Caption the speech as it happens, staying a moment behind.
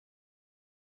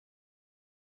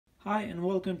Hi and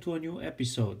welcome to a new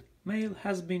episode. Mail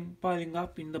has been piling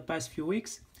up in the past few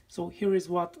weeks, so here is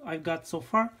what I've got so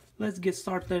far. Let's get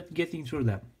started getting through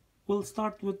them. We'll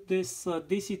start with this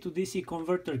DC to DC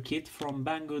converter kit from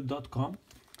Banggood.com.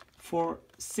 For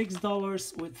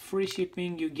 $6 with free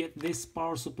shipping you get this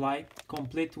power supply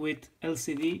complete with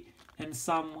LCD and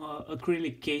some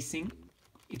acrylic casing.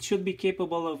 It should be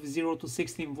capable of 0 to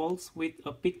 16 volts with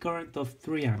a peak current of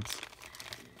 3 amps.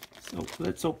 So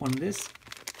let's open this.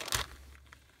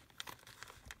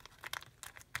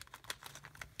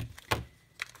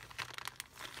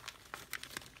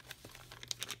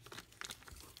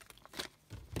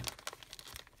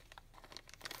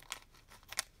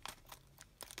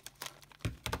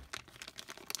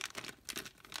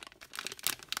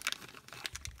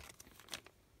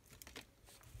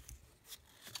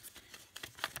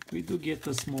 We do get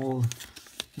a small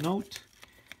note.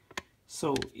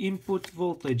 So input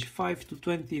voltage 5 to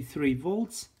 23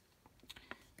 volts.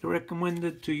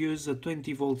 Recommended to use a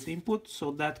 20 volts input,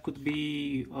 so that could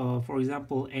be for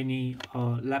example any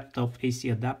laptop AC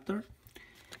adapter.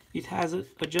 It has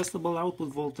adjustable output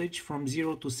voltage from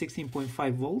 0 to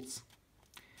 16.5 volts.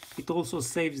 It also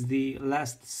saves the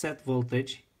last set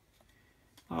voltage.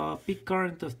 Peak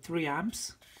current of 3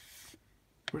 amps.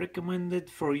 Recommended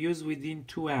for use within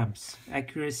 2 amps,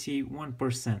 accuracy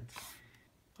 1%.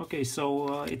 Okay,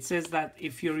 so it says that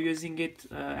if you're using it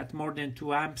at more than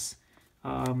 2 amps,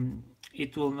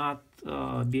 it will not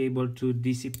be able to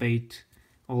dissipate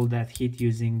all that heat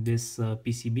using this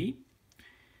PCB.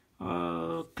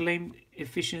 Claimed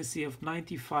efficiency of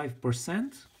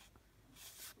 95%,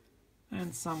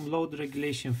 and some load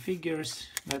regulation figures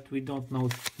that we don't know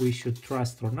if we should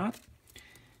trust or not.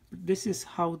 This is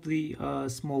how the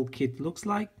small kit looks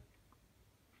like.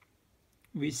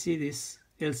 We see this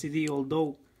LCD,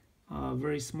 although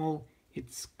very small,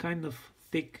 it's kind of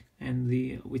thick and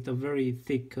with a very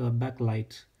thick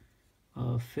backlight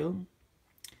film.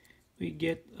 We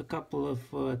get a couple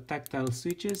of tactile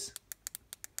switches.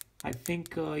 I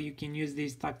think you can use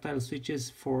these tactile switches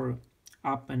for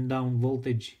up and down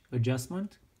voltage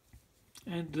adjustment,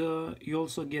 and you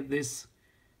also get this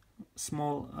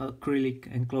small acrylic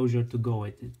enclosure to go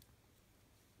with it.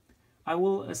 I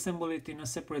will assemble it in a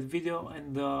separate video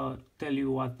and tell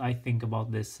you what I think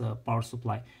about this power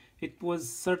supply. It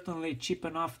was certainly cheap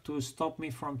enough to stop me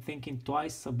from thinking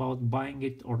twice about buying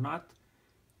it or not.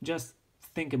 Just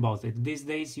think about it. These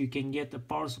days you can get a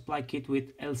power supply kit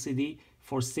with LCD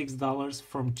for $6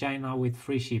 from China with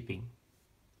free shipping.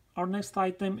 Our next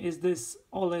item is this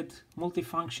OLED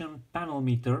multifunction panel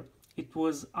meter. It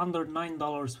was under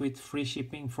 $9 with free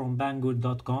shipping from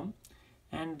Banggood.com,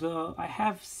 and I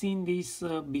have seen these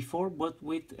before, but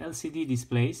with LCD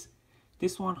displays.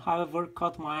 This one, however,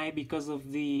 caught my eye because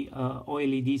of the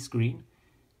OLED screen.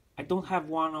 I don't have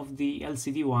one of the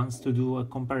LCD ones to do a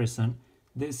comparison.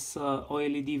 This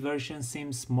OLED version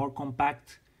seems more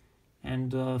compact,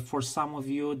 and for some of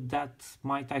you that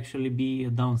might actually be a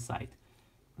downside.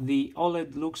 The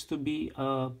OLED looks to be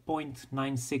a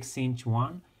 0.96 inch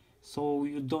one, so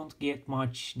you don't get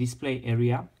much display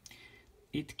area.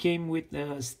 It came with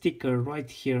a sticker right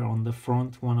here on the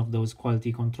front, one of those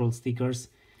quality control stickers.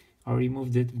 I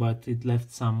removed it, but it left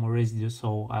some residue,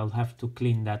 so I'll have to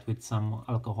clean that with some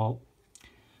alcohol.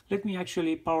 Let me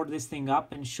actually power this thing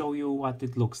up and show you what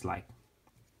it looks like.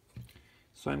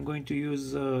 So I'm going to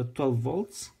use 12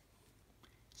 volts.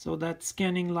 So that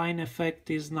scanning line effect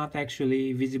is not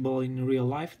actually visible in real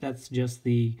life, that's just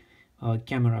the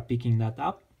camera picking that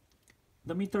up.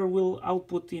 The meter will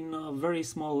output in very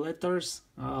small letters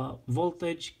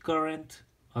voltage, current,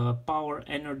 power,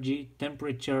 energy,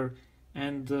 temperature,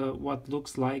 and what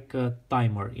looks like a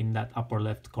timer in that upper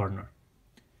left corner.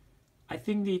 I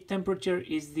think the temperature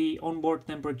is the onboard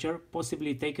temperature,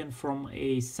 possibly taken from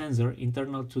a sensor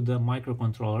internal to the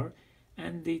microcontroller,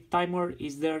 and the timer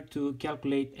is there to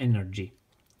calculate energy.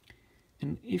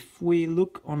 And if we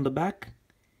look on the back,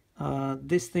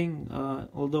 this thing,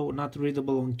 although not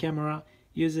readable on camera,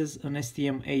 uses an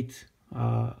STM8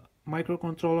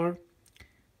 microcontroller.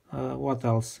 What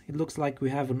else? It looks like we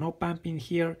have an op-amp in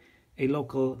here, a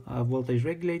local voltage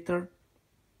regulator,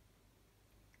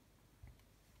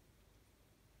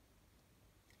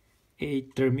 a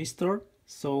thermistor.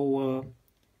 So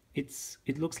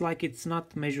it looks like it's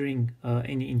not measuring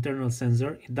any internal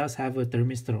sensor. It does have a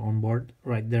thermistor on board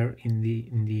right there in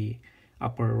the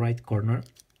upper right corner.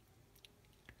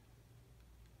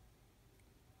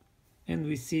 And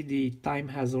we see the time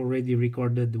has already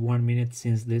recorded 1 minute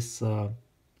since this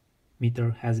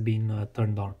meter has been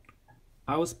turned on.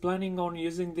 I was planning on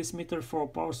using this meter for a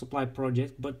power supply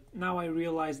project, but now I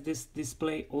realize this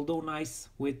display, although nice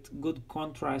with good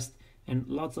contrast and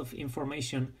lots of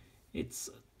information, it's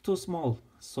too small.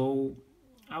 So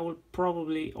I will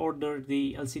probably order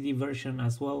the LCD version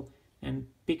as well and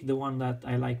pick the one that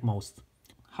I like most.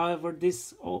 However,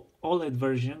 this OLED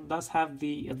version does have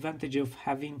the advantage of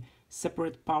having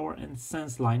separate power and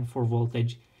sense line for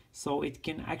voltage, so it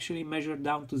can actually measure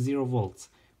down to 0 volts,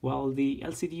 while the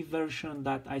LCD version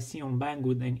that I see on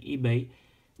Banggood and eBay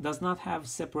does not have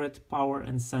separate power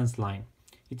and sense line.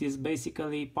 It is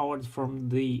basically powered from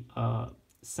the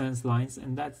sense lines,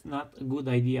 and that's not a good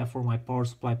idea for my power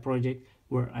supply project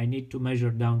where I need to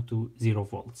measure down to 0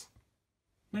 volts.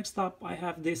 Next up, I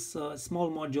have this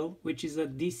small module, which is a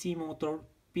DC motor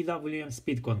PWM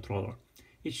speed controller.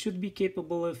 It should be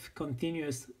capable of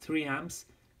continuous 3 amps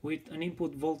with an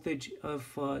input voltage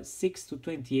of 6 to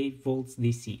 28 volts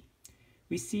DC.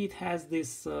 We see it has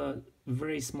this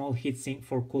very small heatsink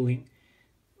for cooling.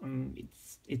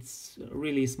 It's a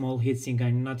really small heatsink.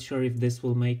 I'm not sure if this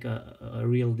will make a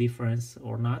real difference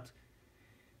or not.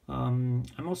 I'm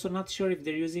also not sure if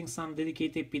they're using some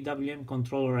dedicated PWM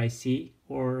controller IC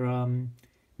or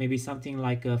maybe something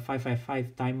like a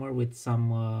 555 timer with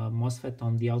some MOSFET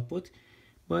on the output.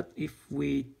 But if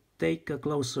we take a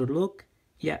closer look,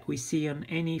 yeah, we see an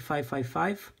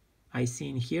NE555 IC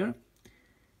in here.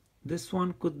 This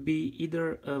one could be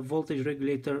either a voltage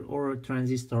regulator or a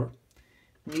transistor.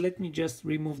 Let me just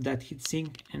remove that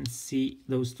heatsink and see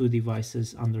those two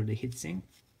devices under the heatsink.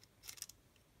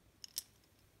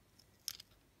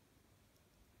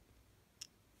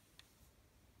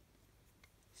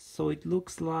 So it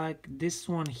looks like this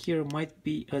one here might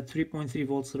be a 3.3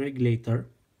 volts regulator,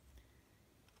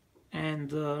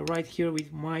 and right here we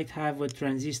might have a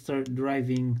transistor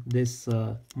driving this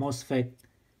MOSFET,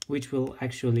 which will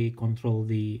actually control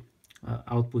the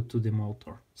output to the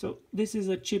motor. So this is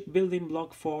a cheap building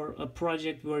block for a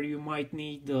project where you might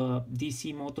need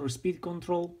DC motor speed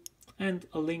control, and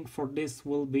a link for this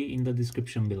will be in the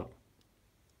description below.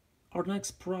 Our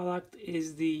next product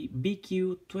is the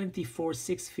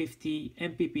BQ24650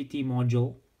 MPPT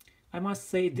module. I must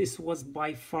say this was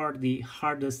by far the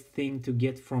hardest thing to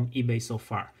get from eBay so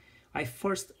far. I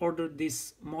first ordered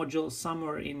this module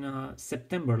somewhere in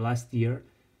September last year.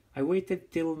 I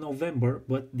waited till November,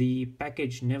 but the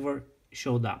package never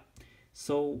showed up.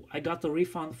 So I got a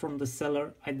refund from the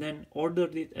seller. I then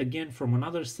ordered it again from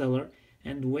another seller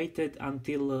and waited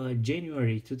until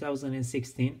January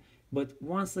 2016. But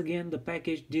once again the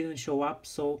package didn't show up,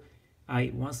 so I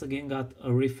once again got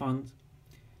a refund.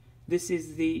 This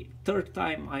is the third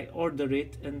time I ordered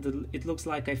it, and it looks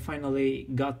like I finally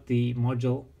got the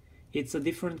module. It's a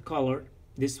different color.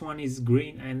 This one is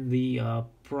green, and the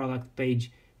product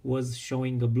page was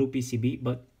showing a blue PCB,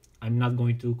 but I'm not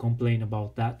going to complain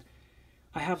about that.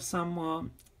 I have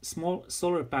some small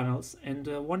solar panels and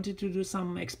wanted to do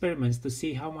some experiments to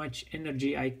see how much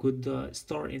energy I could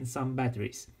store in some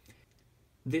batteries.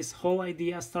 This whole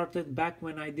idea started back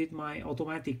when I did my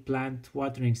automatic plant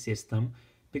watering system,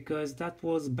 because that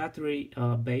was battery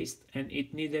based and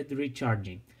it needed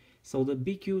recharging. So the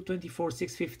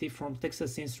BQ24650 from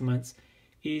Texas Instruments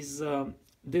is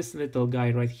this little guy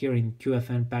right here in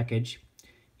QFN package.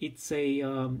 It's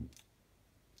a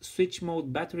switch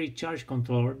mode battery charge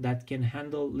controller that can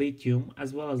handle lithium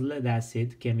as well as lead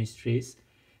acid chemistries.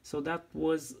 So that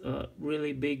was a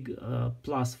really big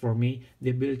plus for me, the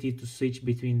ability to switch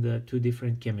between the two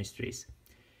different chemistries.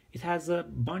 It has a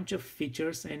bunch of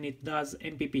features and it does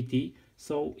MPPT,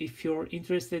 so if you're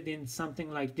interested in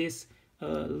something like this,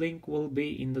 a link will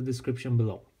be in the description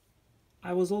below.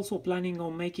 I was also planning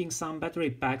on making some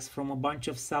battery packs from a bunch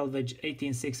of salvage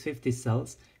 18650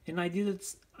 cells, and I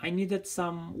needed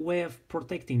some way of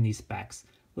protecting these packs.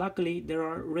 Luckily, there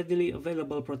are readily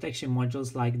available protection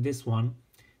modules like this one.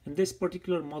 And this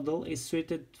particular model is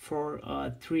suited for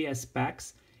 3S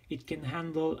packs. It can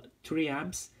handle 3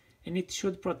 amps and it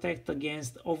should protect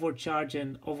against overcharge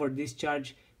and over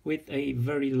discharge with a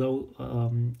very low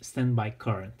standby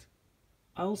current.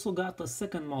 I also got a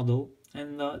second model,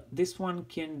 and this one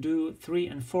can do 3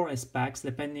 and 4S packs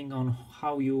depending on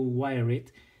how you wire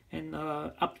it, and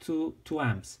up to 2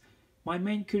 amps. My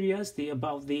main curiosity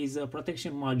about these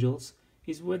protection modules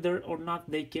is whether or not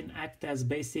they can act as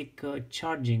basic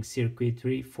charging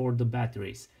circuitry for the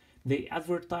batteries. They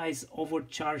advertise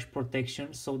overcharge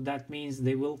protection, so that means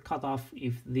they will cut off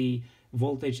if the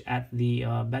voltage at the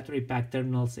battery pack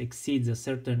terminals exceeds a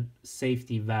certain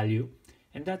safety value,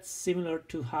 and that's similar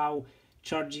to how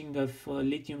charging of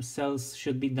lithium cells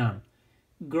should be done.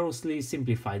 Grossly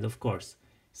simplified, of course.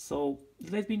 So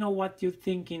let me know what you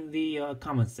think in the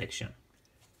comment section.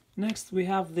 Next we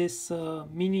have this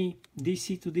mini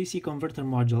DC to DC converter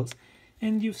modules,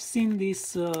 and you've seen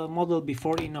this model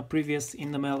before in a previous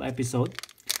In the Mail episode.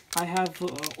 I have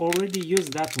already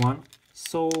used that one,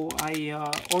 so I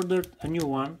ordered a new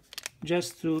one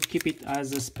just to keep it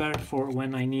as a spare for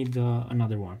when I need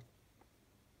another one.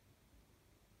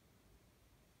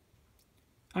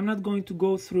 I'm not going to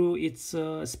go through its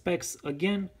specs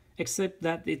again, except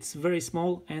that it's very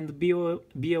small, and be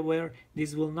aware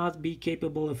this will not be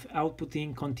capable of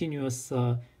outputting continuous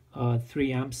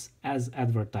 3 amps as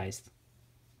advertised.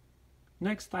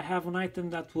 Next, I have an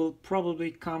item that will probably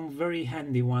come very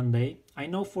handy one day. I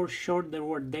know for sure there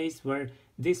were days where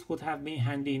this would have been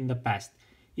handy in the past.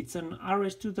 It's an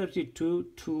RS232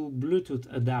 to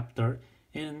Bluetooth adapter,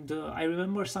 and I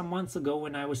remember some months ago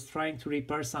when I was trying to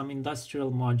repair some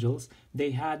industrial modules,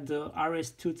 they had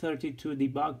RS232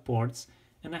 debug ports,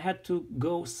 and I had to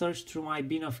go search through my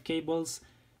bin of cables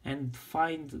and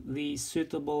find the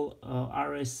suitable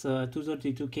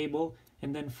RS232 cable,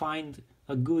 and then find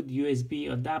a good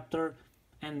USB adapter,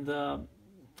 and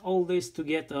all this to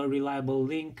get a reliable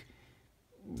link.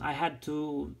 I had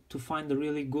to find a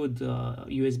really good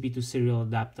USB to serial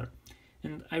adapter.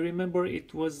 And I remember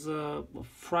it was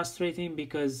frustrating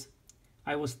because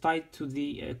I was tied to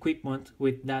the equipment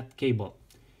with that cable.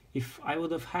 If I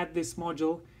would have had this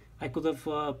module, I could have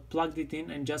plugged it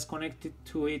in and just connected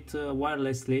to it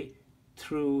wirelessly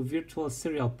through virtual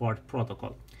serial port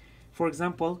protocol. For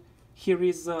example, here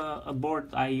is a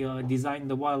board I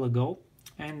designed a while ago,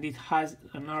 and it has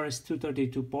an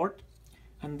RS232 port,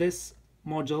 and this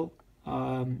module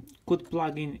could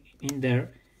plug in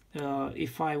there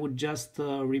if I would just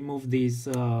remove these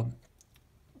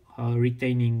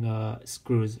retaining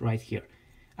screws right here.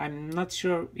 I'm not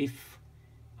sure if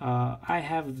I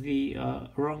have the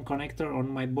wrong connector on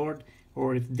my board,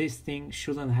 or if this thing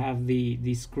shouldn't have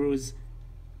the screws.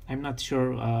 I'm not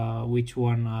sure which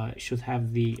one should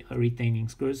have the retaining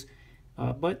screws,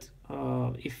 but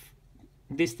if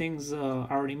these things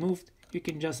are removed, you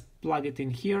can just plug it in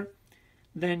here.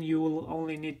 Then you will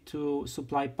only need to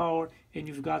supply power, and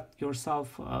you've got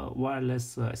yourself a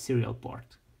wireless serial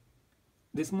port.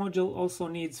 This module also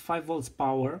needs 5 volts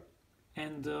power,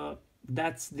 and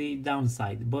that's the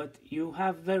downside, but you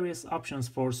have various options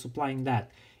for supplying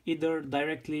that, either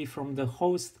directly from the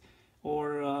host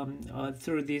or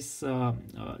through this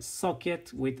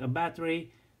socket with a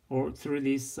battery, or through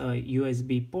this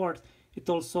USB port. It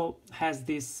also has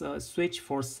this switch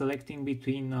for selecting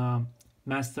between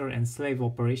master and slave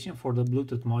operation for the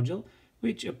Bluetooth module,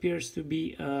 which appears to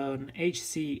be an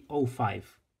HC05.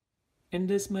 In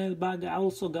this mailbag I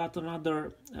also got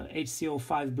another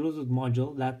HC05 Bluetooth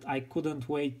module that I couldn't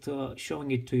wait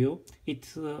showing it to you.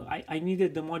 I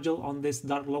needed the module on this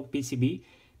Darklog PCB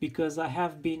because I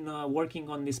have been working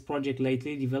on this project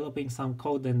lately, developing some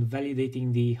code and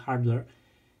validating the hardware.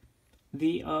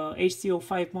 The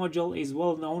HC05 module is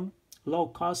well known, low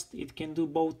cost. It can do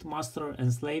both master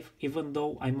and slave, even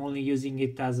though I'm only using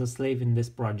it as a slave in this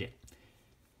project.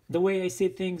 The way I see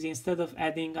things, instead of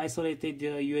adding isolated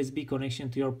USB connection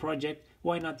to your project,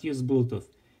 why not use Bluetooth?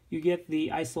 You get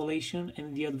the isolation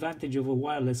and the advantage of a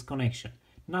wireless connection.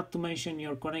 Not to mention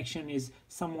your connection is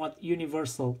somewhat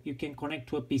universal. You can connect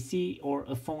to a PC or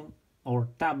a phone or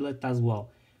tablet as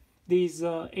well. These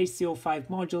HC05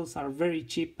 modules are very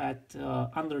cheap at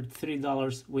under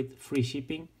 $3 with free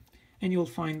shipping, and you'll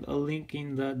find a link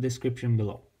in the description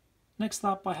below. Next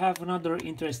up, I have another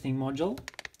interesting module.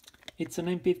 It's an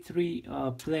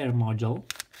MP3 player module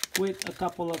with a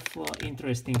couple of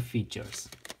interesting features.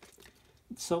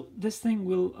 So this thing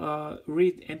will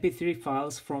read MP3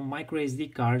 files from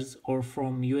microSD cards or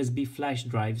from USB flash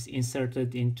drives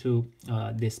inserted into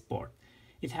this port.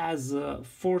 It has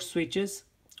 4 switches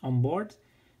on board,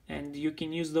 and you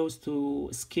can use those to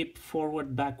skip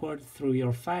forward, backward through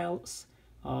your files,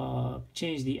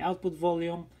 change the output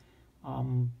volume,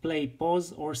 play,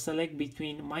 pause, or select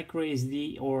between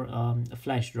microSD or a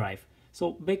flash drive.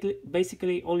 So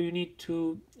basically all you need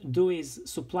to do is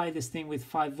supply this thing with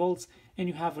 5 volts and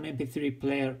you have an MP3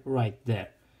 player right there.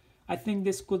 I think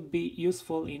this could be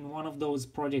useful in one of those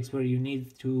projects where you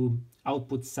need to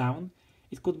output sound.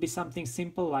 It could be something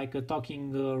simple like a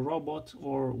talking robot,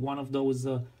 or one of those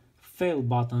fail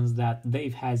buttons that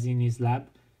Dave has in his lab.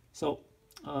 So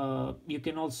you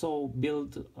can also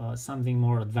build something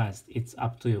more advanced. It's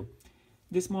up to you.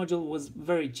 This module was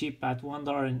very cheap at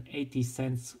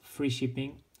 $1.80 free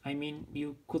shipping. I mean,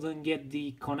 you couldn't get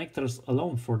the connectors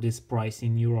alone for this price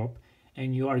in Europe,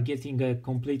 and you are getting a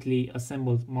completely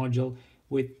assembled module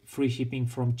with free shipping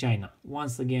from China.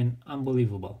 Once again,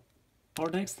 unbelievable. Our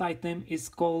next item is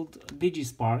called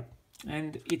Digispark.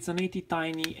 and it's an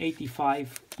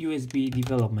 8085 USB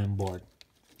development board.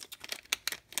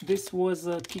 This was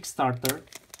a Kickstarter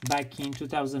back in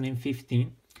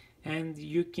 2015, and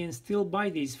you can still buy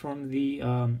these from the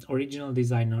original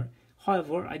designer.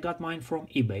 However, I got mine from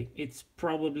eBay. It's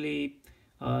probably,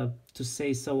 to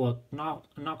say so, a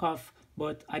knockoff,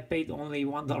 but I paid only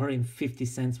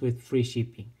 $1.50 with free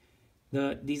shipping.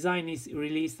 The design is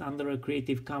released under a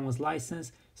Creative Commons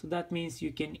license, so that means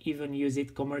you can even use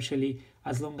it commercially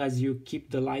as long as you keep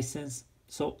the license.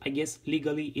 So I guess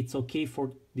legally it's okay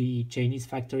for the Chinese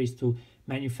factories to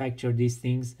manufacture these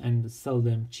things and sell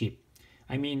them cheap.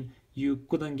 I mean, you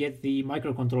couldn't get the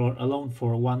microcontroller alone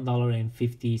for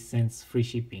 $1.50 free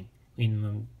shipping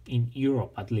in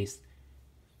Europe at least.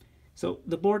 So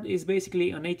the board is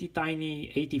basically an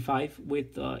 8085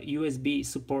 with USB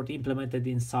support implemented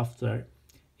in software.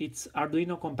 It's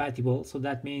Arduino compatible, so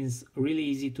that means really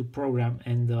easy to program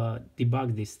and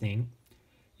debug this thing.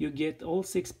 You get all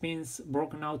 6 pins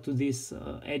broken out to this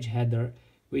edge header,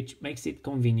 which makes it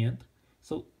convenient.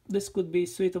 So this could be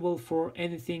suitable for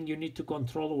anything you need to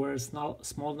control where a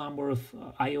small number of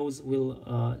IOs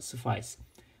will suffice.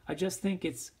 I just think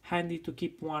it's handy to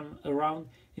keep one around,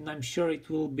 and I'm sure it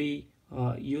will be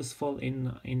useful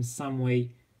in some way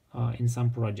in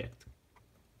some project.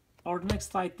 Our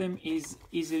next item is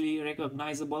easily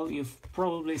recognizable. You've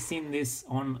probably seen this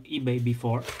on eBay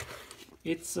before.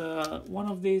 It's one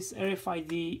of these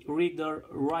RFID reader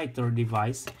writer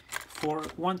device for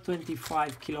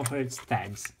 125 kilohertz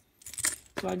tags.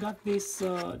 So I got this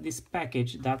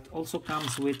package that also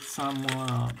comes with some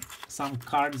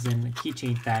cards and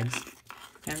keychain tags,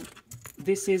 and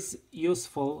this is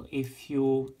useful if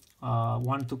you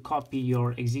want to copy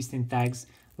your existing tags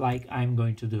like I'm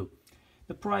going to do.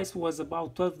 The price was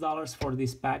about $12 for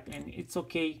this pack, and it's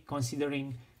okay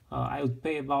considering I would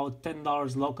pay about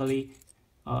 $10 locally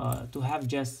to have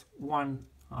just one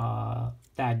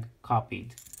tag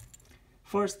copied.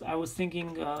 First, I was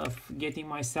thinking of getting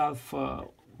myself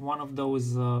one of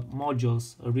those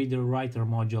modules, a reader-writer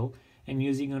module, and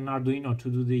using an Arduino to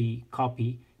do the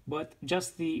copy, but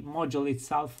just the module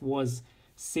itself was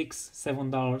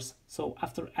 $6–7. So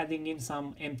after adding in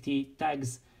some empty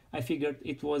tags, I figured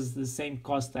it was the same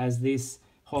cost as this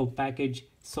whole package,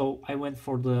 so I went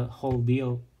for the whole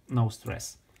deal, no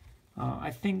stress.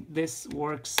 I think this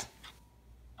works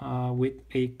with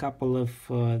a couple of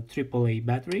AAA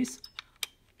batteries,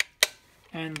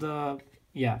 and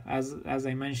yeah, as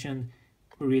I mentioned,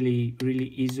 really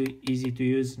easy to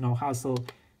use, no hassle.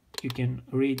 You can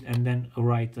read and then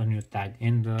write a new tag,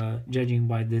 and judging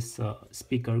by this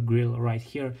speaker grill right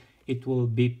here, it will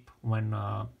beep when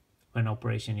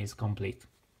operation is complete.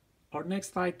 Our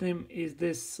next item is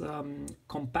this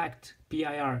compact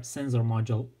PIR sensor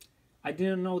module. I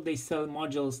didn't know they sell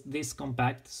modules this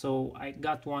compact, so I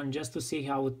got one just to see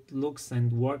how it looks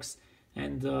and works,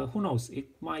 and who knows,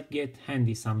 it might get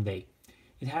handy someday.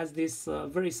 It has this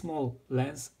very small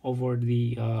lens over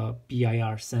the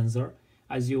PIR sensor,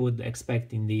 as you would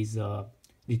expect in these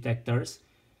detectors.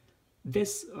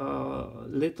 This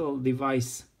little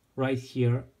device right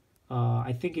here,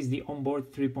 I think is the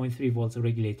onboard 3.3 volts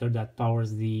regulator that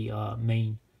powers the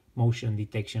main motion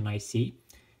detection IC,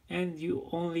 and you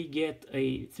only get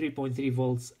a 3.3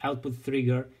 volts output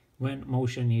trigger when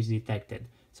motion is detected.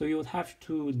 So you would have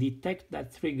to detect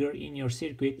that trigger in your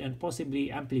circuit and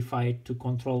possibly amplify it to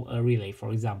control a relay,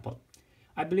 for example.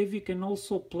 I believe you can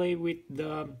also play with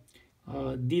the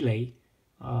delay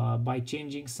by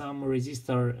changing some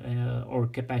resistor or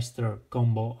capacitor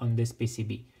combo on this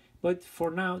PCB. But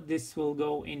for now, this will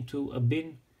go into a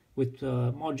bin with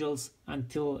modules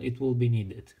until it will be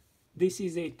needed. This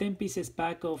is a 10 pieces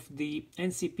pack of the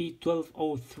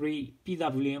NCP1203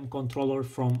 PWM Controller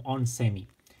from onsemi.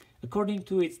 According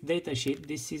to its datasheet,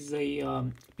 this is a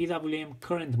PWM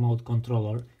current mode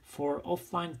controller for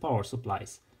offline power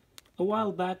supplies. A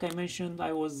while back I mentioned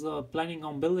I was planning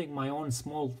on building my own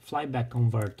small flyback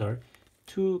converter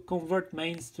to convert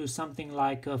mains to something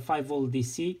like a 5 volt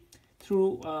DC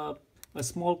through a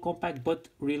small compact but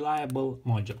reliable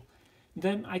module.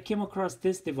 Then I came across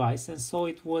this device and saw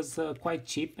it was quite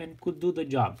cheap and could do the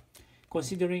job.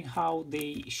 Considering how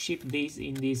they ship these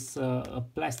in this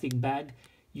plastic bag,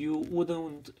 you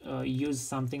wouldn't use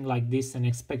something like this and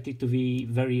expect it to be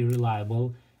very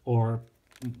reliable, or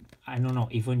I don't know,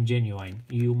 even genuine.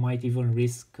 You might even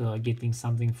risk getting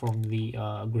something from the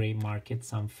gray market,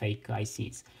 some fake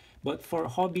ICs. But for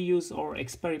hobby use or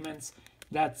experiments,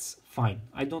 that's fine.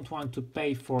 I don't want to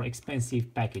pay for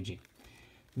expensive packaging.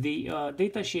 The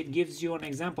datasheet gives you an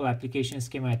example application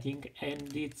schematic,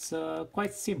 and it's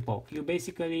quite simple. You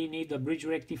basically need a bridge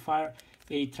rectifier,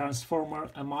 a transformer,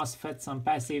 a MOSFET, some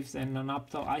passives, and an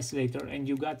opto isolator, and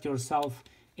you got yourself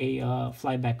a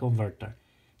flyback converter.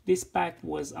 This pack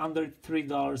was under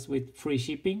 $3 with free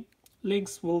shipping.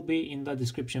 Links will be in the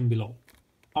description below.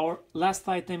 Our last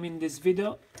item in this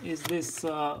video is this,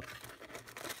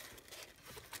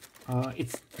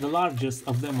 it's the largest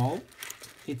of them all.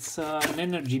 It's an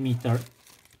energy meter.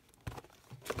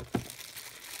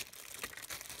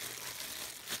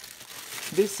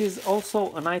 This is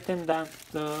also an item that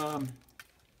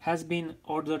has been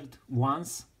ordered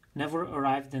once, never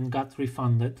arrived and got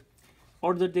refunded.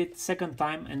 Ordered it second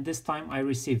time, and this time I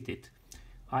received it.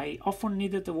 I often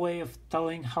needed a way of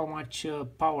telling how much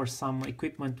power some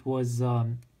equipment was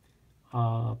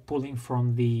pulling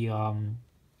from the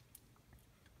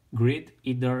grid,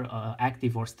 either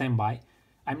active or standby.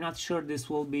 I'm not sure this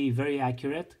will be very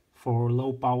accurate for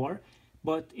low power,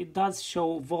 but it does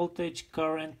show voltage,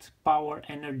 current, power,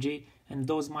 energy, and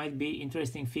those might be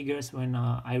interesting figures when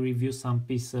I review some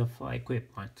piece of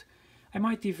equipment. I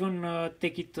might even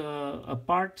take it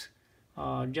apart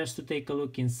just to take a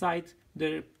look inside.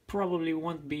 There probably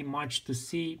won't be much to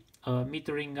see.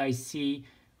 Metering IC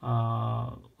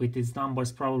with its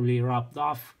numbers probably rubbed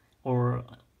off, or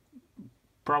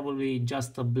probably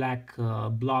just a black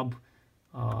blob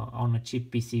on a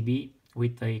cheap PCB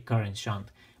with a current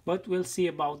shunt. But we'll see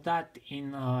about that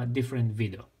in a different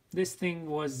video. This thing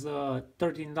was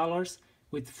 $13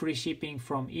 with free shipping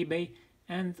from eBay,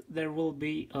 and there will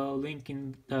be a link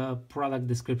in the product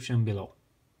description below.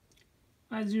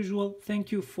 As usual,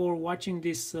 thank you for watching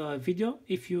this video.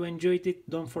 If you enjoyed it,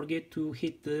 don't forget to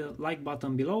hit the like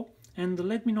button below and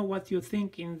let me know what you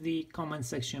think in the comment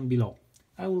section below.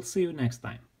 I will see you next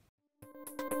time.